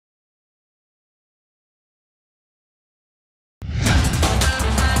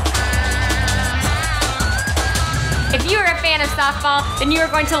fan of softball, then you are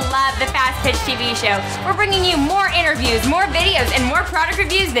going to love the Fastpitch TV show. We're bringing you more interviews, more videos, and more product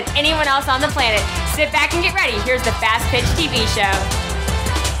reviews than anyone else on the planet. Sit back and get ready. Here's the Fastpitch TV show.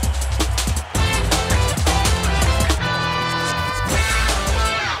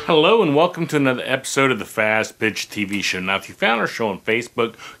 Hello and welcome to another episode of the Fastpitch TV show. Now, if you found our show on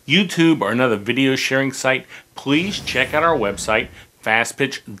Facebook, YouTube, or another video sharing site, please check out our website,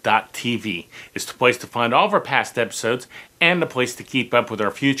 fastpitch.tv. It's the place to find all of our past episodes and the place to keep up with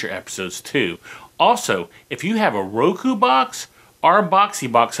our future episodes too. Also, if you have a Roku box or a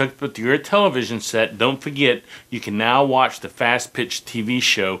Boxy box hooked up to your television set, don't forget you can now watch the Fastpitch TV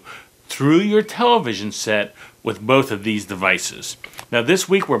show through your television set with both of these devices. Now this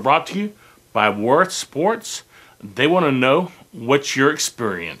week we're brought to you by Worth Sports. They want to know what's your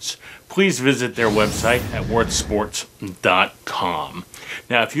experience. Please visit their website at worthsports.com.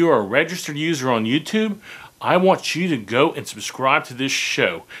 Now if you are a registered user on YouTube, I want you to go and subscribe to this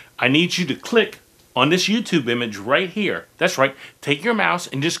show. I need you to click on this YouTube image right here. That's right, take your mouse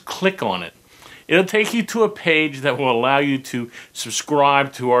and just click on it. It'll take you to a page that will allow you to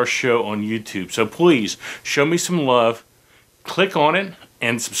subscribe to our show on YouTube. So please, show me some love, click on it,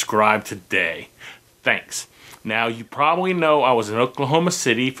 and subscribe today. Thanks. Now, you probably know I was in Oklahoma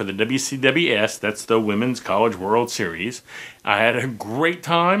City for the WCWS, that's the Women's College World Series. I had a great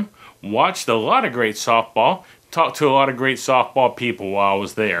time, watched a lot of great softball, talked to a lot of great softball people while I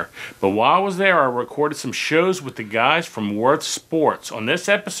was there. But while I was there, I recorded some shows with the guys from Worth Sports. On this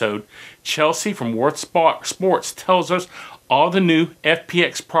episode, Chelsea from Worth Sports tells us all the new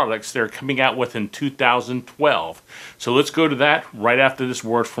FPX products they're coming out with in 2012. So let's go to that right after this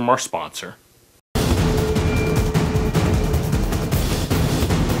word from our sponsor.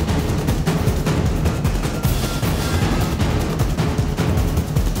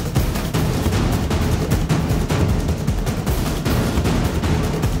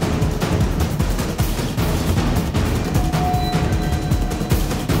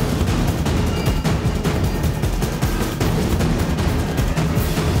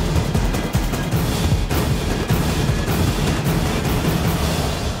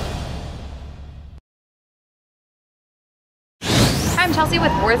 I'm Chelsea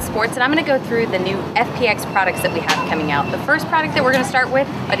with Worth Sports, and I'm going to go through the new FPX products that we have coming out. The first product that we're going to start with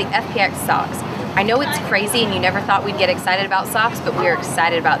are the FPX socks. I know it's crazy and you never thought we'd get excited about socks, but we are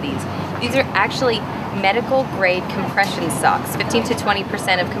excited about these. These are actually medical grade compression socks, 15 to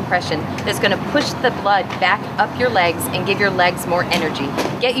 20% of compression that's going to push the blood back up your legs and give your legs more energy.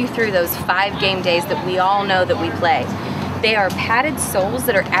 Get you through those 5 game days that we all know that we play. They are padded soles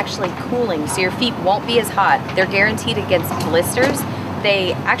that are actually cooling, so your feet won't be as hot. They're guaranteed against blisters.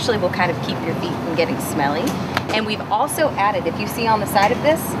 They actually will kind of keep your feet from getting smelly. And we've also added, if you see on the side of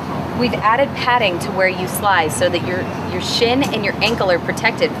this, we've added padding to where you slide so that your shin and your ankle are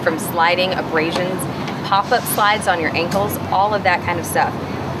protected from sliding, abrasions, pop-up slides on your ankles, all of that kind of stuff.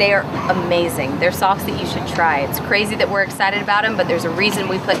 They are amazing. They're socks that you should try. It's crazy that we're excited about them, but there's a reason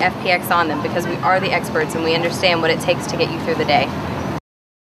we put FPX on them, because we are the experts and we understand what it takes to get you through the day.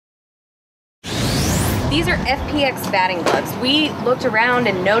 These are FPX batting gloves. We looked around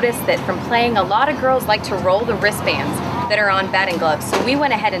and noticed that from playing, a lot of girls like to roll the wristbands that are on batting gloves. So we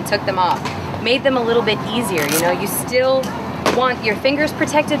went ahead and took them off, made them a little bit easier. You know, you still want your fingers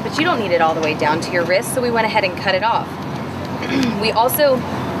protected, but you don't need it all the way down to your wrist, so we went ahead and cut it off. We also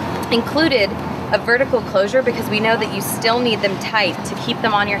included a vertical closure because we know that you still need them tight to keep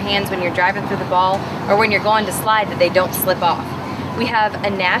them on your hands when you're driving through the ball or when you're going to slide, that they don't slip off. We have a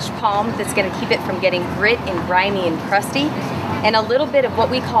Nash palm that's going to keep it from getting grit and grimy and crusty, and a little bit of what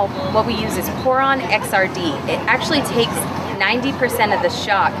we use is Poron XRD. It actually takes 90% of the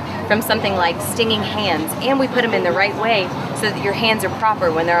shock from something like stinging hands, and we put them in the right way so that your hands are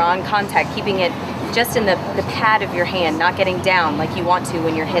proper when they're on contact, keeping it just in the pad of your hand, not getting down like you want to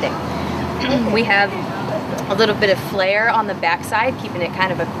when you're hitting. We have a little bit of flare on the backside, keeping it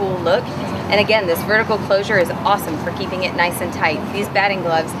kind of a cool look. And again, this vertical closure is awesome for keeping it nice and tight. These batting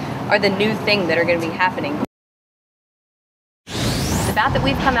gloves are the new thing that are going to be happening. The bat that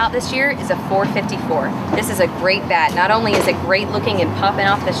we've come out this year is a 454. This is a great bat. Not only is it great looking and popping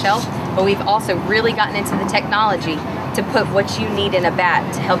off the shelf, but we've also really gotten into the technology to put what you need in a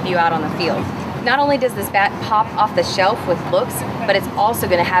bat to help you out on the field. Not only does this bat pop off the shelf with looks, but it's also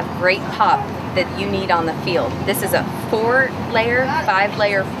going to have great pop that you need on the field. This is a 4-layer,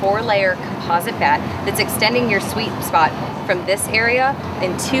 5-layer, 4-layer composite bat that's extending your sweet spot from this area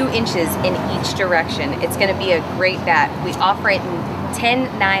in 2 inches in each direction. It's going to be a great bat. We offer it in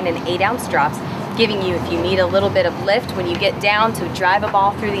 10, 9, and 8 ounce drops, giving you, if you need a little bit of lift when you get down to drive a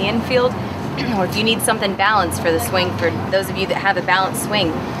ball through the infield, or if you need something balanced for the swing, for those of you that have a balanced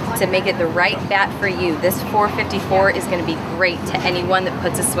swing, to make it the right bat for you, this 454 is going to be great to anyone that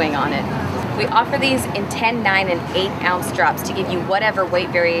puts a swing on it. We offer these in 10, 9, and 8 ounce drops to give you whatever weight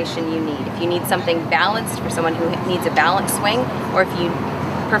variation you need. If you need something balanced for someone who needs a balanced swing, or if you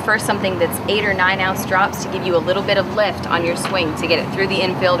prefer something that's 8 or 9 ounce drops to give you a little bit of lift on your swing to get it through the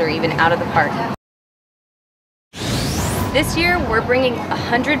infield or even out of the park. This year, we're bringing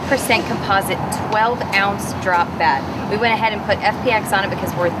 100% composite 12-ounce drop bat. We went ahead and put FPX on it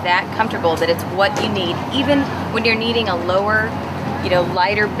because we're that comfortable that it's what you need, even when you're needing a lower,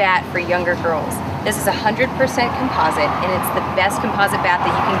 lighter bat for younger girls. This is 100% composite, and it's the best composite bat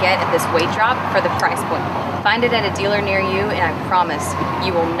that you can get at this weight drop for the price point. Find it at a dealer near you, and I promise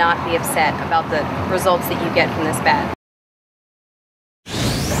you will not be upset about the results that you get from this bat.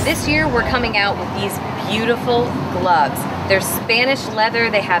 This year we're coming out with these beautiful gloves. They're Spanish leather,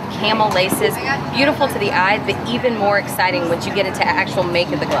 they have camel laces, beautiful to the eye, but even more exciting once you get into actual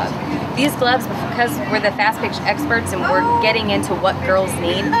make of the glove. These gloves, because we're the Fastpitch experts and we're getting into what girls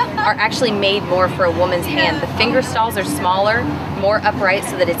need, are actually made more for a woman's hand. The finger stalls are smaller, more upright,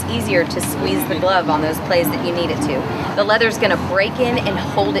 so that it's easier to squeeze the glove on those plays that you need it to. The leather's gonna break in and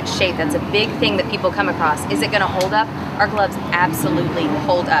hold its shape. That's a big thing that people come across. Is it gonna hold up? Our gloves absolutely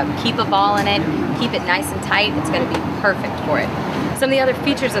hold up. Keep a ball in it, keep it nice and tight, it's gonna be perfect for it. Some of the other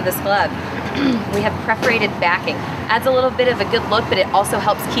features of this glove, we have perforated backing. Adds a little bit of a good look, but it also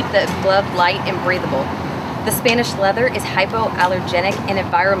helps keep the glove light and breathable. The Spanish leather is hypoallergenic and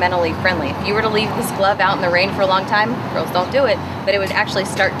environmentally friendly. If you were to leave this glove out in the rain for a long time, girls don't do it, but it would actually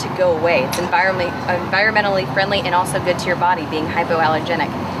start to go away. It's environmentally friendly and also good to your body, being hypoallergenic.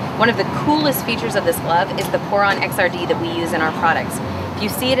 One of the coolest features of this glove is the Pour-On XRD that we use in our products. If you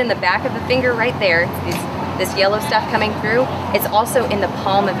see it in the back of the finger right there, this yellow stuff coming through, it's also in the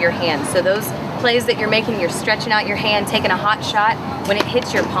palm of your hand. So those plays that you're making, you're stretching out your hand, taking a hot shot, when it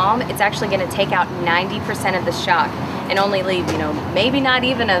hits your palm, it's actually gonna take out 90% of the shock and only leave, maybe not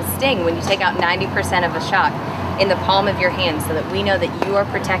even a sting when you take out 90% of a shock in the palm of your hand, so that we know that you are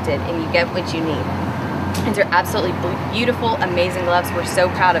protected and you get what you need. These are absolutely beautiful, amazing gloves. We're so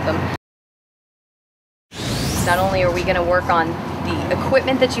proud of them. Not only are we gonna work on the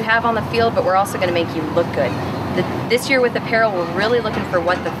equipment that you have on the field, but we're also gonna make you look good. This year with apparel, we're really looking for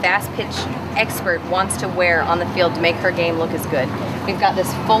what the Fastpitch expert wants to wear on the field to make her game look as good. We've got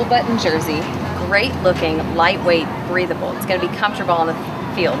this full button jersey, great looking, lightweight, breathable. It's gonna be comfortable on the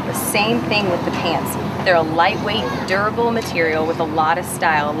field. The same thing with the pants. They're a lightweight, durable material with a lot of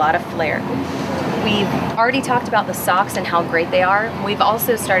style, a lot of flair. We've already talked about the socks and how great they are. We've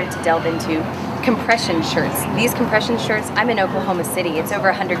also started to delve into compression shirts. These compression shirts, I'm in Oklahoma City. It's over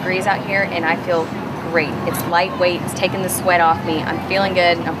 100 degrees out here and I feel great. It's lightweight, it's taking the sweat off me. I'm feeling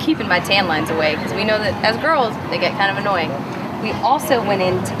good. I'm keeping my tan lines away because we know that as girls, they get kind of annoying. We also went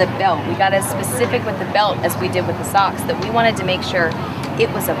into the belt. We got as specific with the belt as we did with the socks, that we wanted to make sure it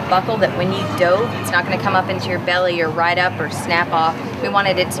was a buckle that when you dove, it's not going to come up into your belly or ride up or snap off. We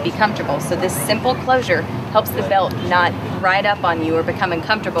wanted it to be comfortable. So this simple closure helps the belt not ride up on you or become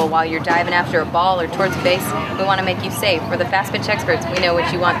uncomfortable while you're diving after a ball or towards the base. We want to make you safe. We're the Fastpitch experts. We know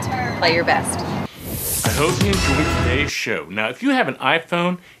what you want to play your best. I hope you enjoyed today's show. Now, if you have an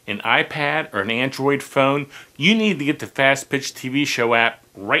iPhone, an iPad, or an Android phone, you need to get the Fastpitch TV show app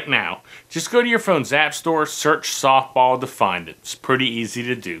right now. Just go to your phone's app store, search softball to find it. It's pretty easy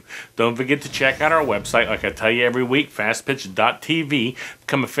to do. Don't forget to check out our website, like I tell you every week, fastpitch.tv.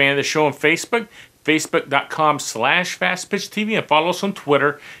 Become a fan of the show on Facebook, facebook.com/fastpitchtv, and follow us on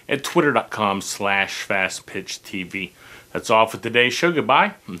Twitter at twitter.com/fastpitchtv. That's all for today's show.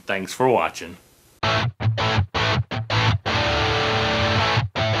 Goodbye, and thanks for watching.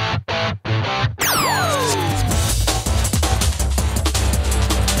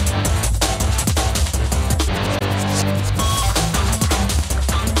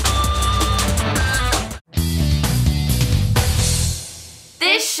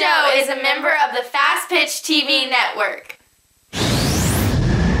 This show is a member of the Fastpitch TV network.